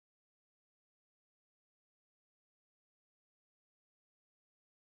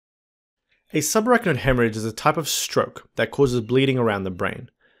A subarachnoid hemorrhage is a type of stroke that causes bleeding around the brain.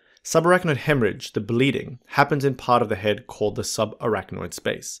 Subarachnoid hemorrhage, the bleeding, happens in part of the head called the subarachnoid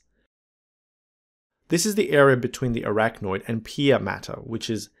space. This is the area between the arachnoid and pia mater, which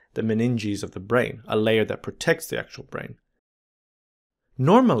is the meninges of the brain, a layer that protects the actual brain.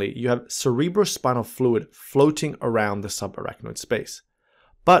 Normally, you have cerebrospinal fluid floating around the subarachnoid space.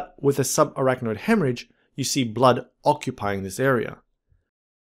 But with a subarachnoid hemorrhage, you see blood occupying this area.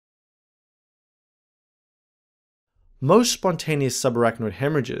 Most spontaneous subarachnoid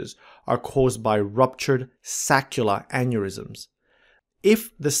hemorrhages are caused by ruptured saccular aneurysms.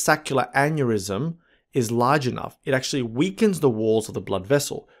 If the saccular aneurysm is large enough, it actually weakens the walls of the blood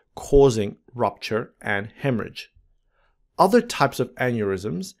vessel, causing rupture and hemorrhage. Other types of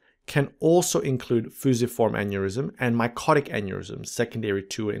aneurysms can also include fusiform aneurysm and mycotic aneurysm, secondary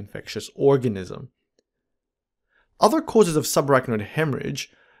to an infectious organism. Other causes of subarachnoid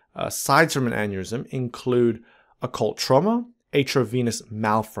hemorrhage, aside from an aneurysm, include occult trauma, arteriovenous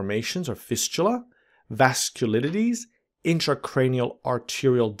malformations or fistula, vasculitides, intracranial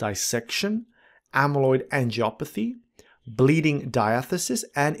arterial dissection, amyloid angiopathy, bleeding diatheses,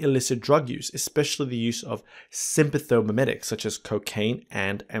 and illicit drug use, especially the use of sympathomimetics such as cocaine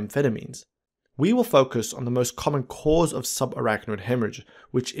and amphetamines. We will focus on the most common cause of subarachnoid hemorrhage,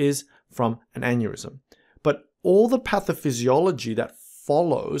 which is from an aneurysm. But all the pathophysiology that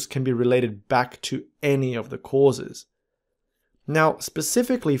follows can be related back to any of the causes. Now,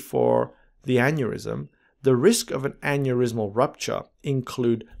 specifically for the aneurysm, the risk of an aneurysmal rupture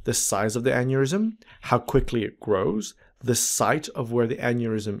include the size of the aneurysm, how quickly it grows, the site of where the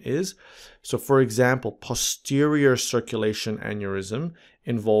aneurysm is. So for example, posterior circulation aneurysm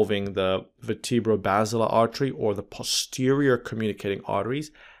involving the vertebrobasilar artery or the posterior communicating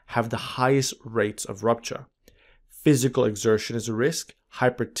arteries have the highest rates of rupture. Physical exertion is a risk,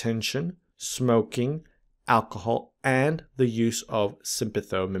 hypertension, smoking, alcohol, and the use of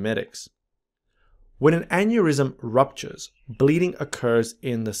sympathomimetics. When an aneurysm ruptures, bleeding occurs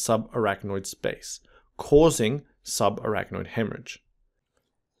in the subarachnoid space, causing subarachnoid hemorrhage.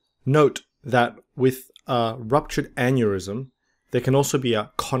 Note that with a ruptured aneurysm, there can also be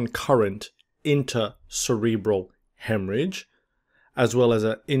a concurrent intercerebral hemorrhage, as well as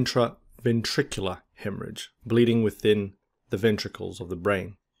an intraventricular hemorrhage, bleeding within the ventricles of the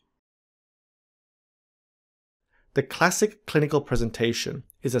brain. The classic clinical presentation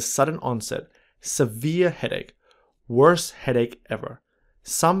is a sudden onset, severe headache, worst headache ever.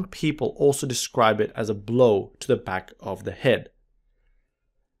 Some people also describe it as a blow to the back of the head.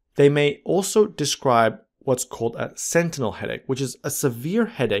 They may also describe what's called a sentinel headache, which is a severe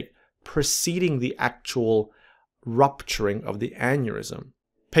headache preceding the actual rupturing of the aneurysm.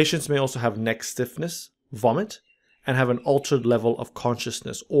 Patients may also have neck stiffness, vomit, and have an altered level of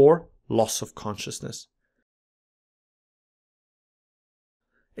consciousness or loss of consciousness.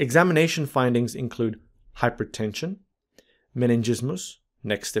 Examination findings include hypertension, meningismus,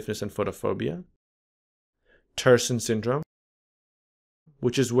 neck stiffness and photophobia, Terson syndrome,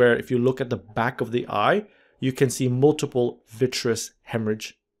 which is where if you look at the back of the eye, you can see multiple vitreous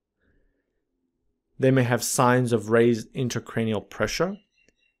hemorrhage. They may have signs of raised intracranial pressure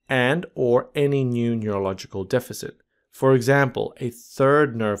and or any new neurological deficit. For example, a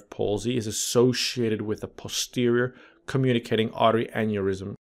third nerve palsy is associated with a posterior communicating artery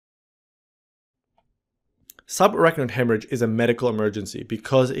aneurysm. Subarachnoid hemorrhage is a medical emergency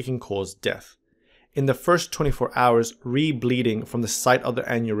because it can cause death. In the first 24 hours, re-bleeding from the site of the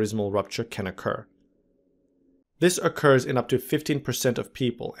aneurysmal rupture can occur. This occurs in up to 15% of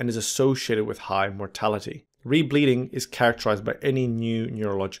people and is associated with high mortality. Re-bleeding is characterized by any new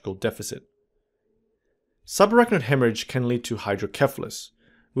neurological deficit. Subarachnoid hemorrhage can lead to hydrocephalus,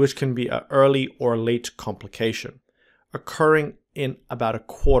 which can be an early or late complication, occurring in about a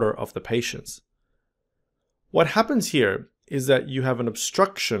quarter of the patients. What happens here is that you have an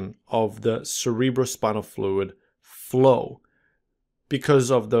obstruction of the cerebrospinal fluid flow because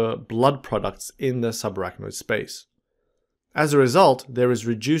of the blood products in the subarachnoid space. As a result, there is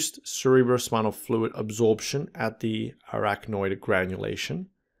reduced cerebrospinal fluid absorption at the arachnoid granulation.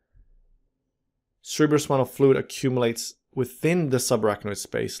 Cerebrospinal fluid accumulates within the subarachnoid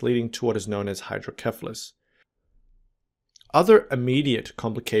space, leading to what is known as hydrocephalus. Other immediate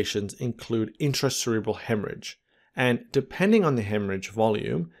complications include intracerebral hemorrhage, and depending on the hemorrhage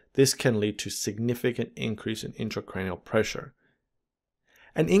volume, this can lead to significant increase in intracranial pressure.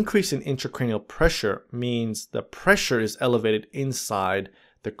 An increase in intracranial pressure means the pressure is elevated inside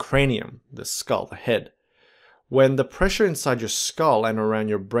the cranium, the skull, the head. When the pressure inside your skull and around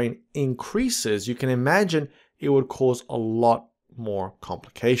your brain increases, you can imagine it would cause a lot more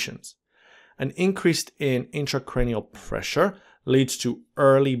complications. An increase in intracranial pressure leads to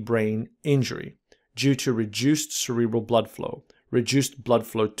early brain injury due to reduced cerebral blood flow, reduced blood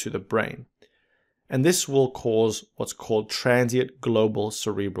flow to the brain. And this will cause what's called transient global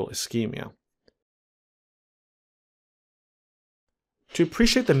cerebral ischemia. To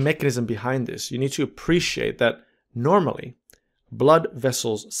appreciate the mechanism behind this, you need to appreciate that normally blood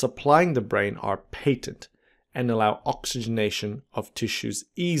vessels supplying the brain are patent and allow oxygenation of tissues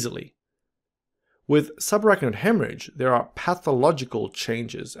easily. With subarachnoid hemorrhage, there are pathological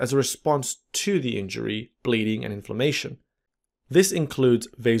changes as a response to the injury, bleeding, and inflammation. This includes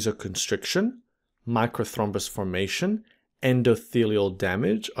vasoconstriction, microthrombus formation, endothelial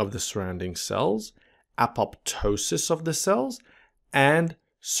damage of the surrounding cells, apoptosis of the cells, and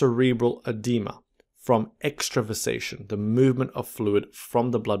cerebral edema from extravasation, the movement of fluid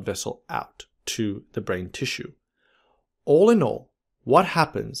from the blood vessel out to the brain tissue. All in all, what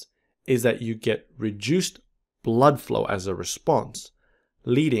happens is that you get reduced blood flow as a response,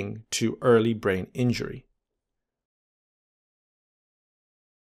 leading to early brain injury.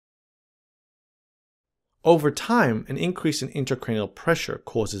 Over time, an increase in intracranial pressure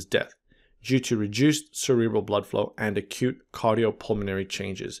causes death due to reduced cerebral blood flow and acute cardiopulmonary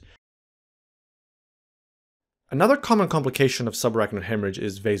changes. Another common complication of subarachnoid hemorrhage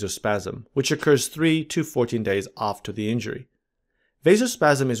is vasospasm, which occurs 3 to 14 days after the injury.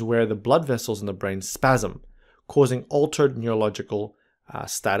 Vasospasm is where the blood vessels in the brain spasm, causing altered neurological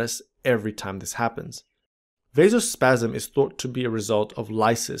status every time this happens. Vasospasm is thought to be a result of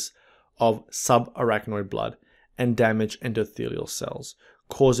lysis of subarachnoid blood and damaged endothelial cells,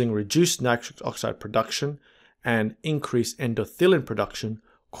 causing reduced nitric oxide production and increased endothelin production,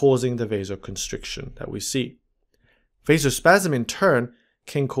 causing the vasoconstriction that we see. Vasospasm in turn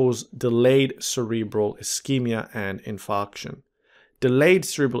can cause delayed cerebral ischemia and infarction. Delayed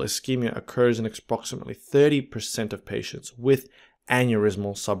cerebral ischemia occurs in approximately 30% of patients with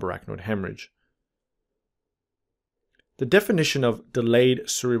aneurysmal subarachnoid hemorrhage. The definition of delayed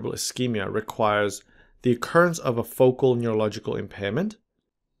cerebral ischemia requires the occurrence of a focal neurological impairment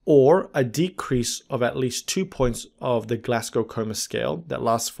or a decrease of at least 2 points of the Glasgow Coma Scale that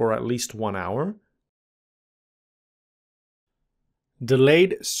lasts for at least 1 hour.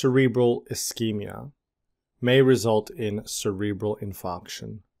 Delayed cerebral ischemia may result in cerebral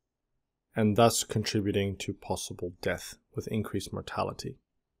infarction and thus contributing to possible death with increased mortality.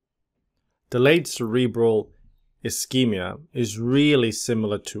 Delayed cerebral ischemia is really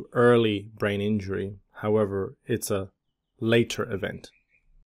similar to early brain injury, however, it's a later event.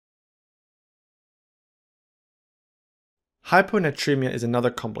 Hyponatremia is another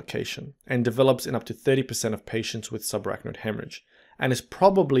complication and develops in up to 30% of patients with subarachnoid hemorrhage and is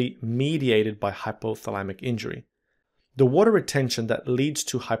probably mediated by hypothalamic injury. The water retention that leads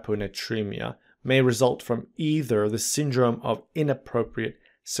to hyponatremia may result from either the syndrome of inappropriate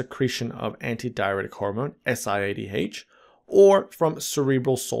secretion of antidiuretic hormone, SAHs, or from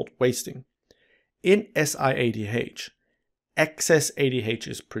cerebral salt wasting. In SAHs, excess ADH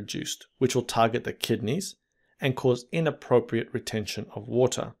is produced, which will target the kidneys and cause inappropriate retention of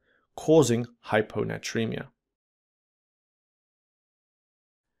water, causing hyponatremia.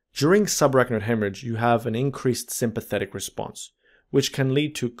 During subarachnoid hemorrhage, you have an increased sympathetic response, which can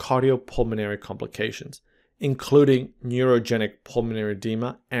lead to cardiopulmonary complications, including neurogenic pulmonary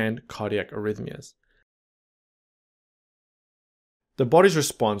edema and cardiac arrhythmias. The body's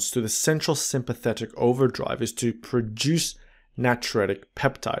response to the central sympathetic overdrive is to produce natriuretic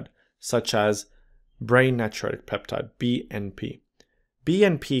peptide, such as brain natriuretic peptide, BNP.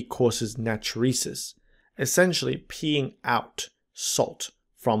 BNP causes natriuresis, essentially peeing out salt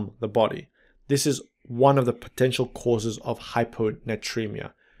from the body. This is one of the potential causes of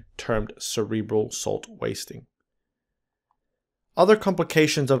hyponatremia, termed cerebral salt wasting. Other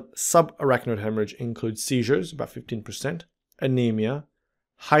complications of subarachnoid hemorrhage include seizures, about 15%, anemia,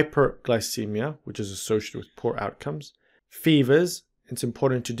 hyperglycemia, which is associated with poor outcomes, fevers. It's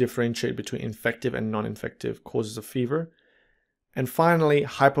important to differentiate between infective and non-infective causes of fever, and finally,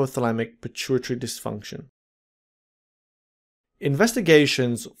 hypothalamic pituitary dysfunction.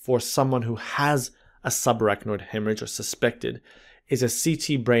 Investigations for someone who has a subarachnoid hemorrhage or suspected is a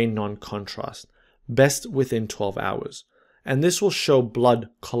CT brain non-contrast, best within 12 hours, and this will show blood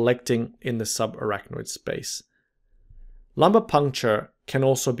collecting in the subarachnoid space. Lumbar puncture can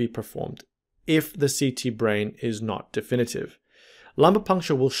also be performed if the CT brain is not definitive. Lumbar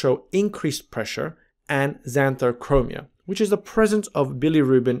puncture will show increased pressure and xanthochromia, which is the presence of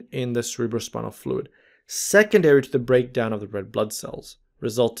bilirubin in the cerebrospinal fluid, secondary to the breakdown of the red blood cells,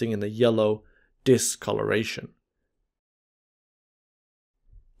 resulting in the yellow discoloration.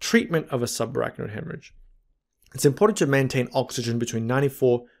 Treatment of a subarachnoid hemorrhage. It's important to maintain oxygen between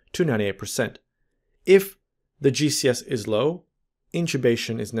 94 to 98%. If the GCS is low,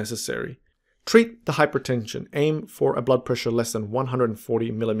 intubation is necessary. Treat the hypertension. Aim for a blood pressure less than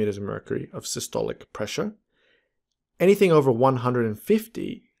 140 millimeters of mercury of systolic pressure. Anything over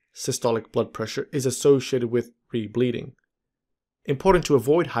 150 systolic blood pressure is associated with rebleeding. Important to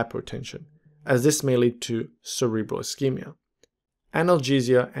avoid hypotension, as this may lead to cerebral ischemia.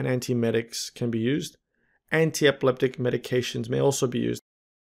 Analgesia and antiemetics can be used. Antiepileptic medications may also be used.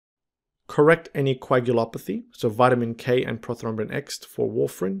 Correct any coagulopathy, so vitamin K and prothrombin X for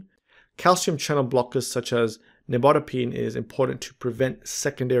warfarin. Calcium channel blockers such as nibotapine is important to prevent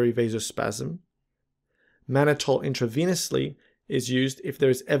secondary vasospasm. Mannitol intravenously is used if there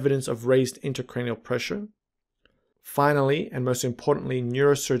is evidence of raised intracranial pressure. Finally, and most importantly,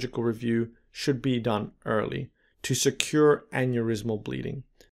 neurosurgical review should be done early to secure aneurysmal bleeding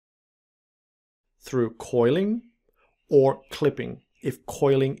through coiling or clipping if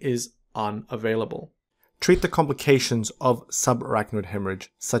coiling is unavailable. Treat the complications of subarachnoid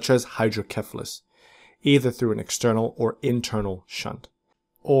hemorrhage, such as hydrocephalus, either through an external or internal shunt.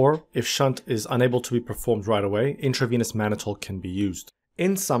 Or, if shunt is unable to be performed right away, intravenous mannitol can be used.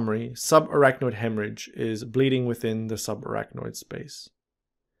 In summary, subarachnoid hemorrhage is bleeding within the subarachnoid space.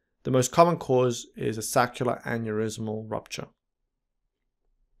 The most common cause is a saccular aneurysmal rupture.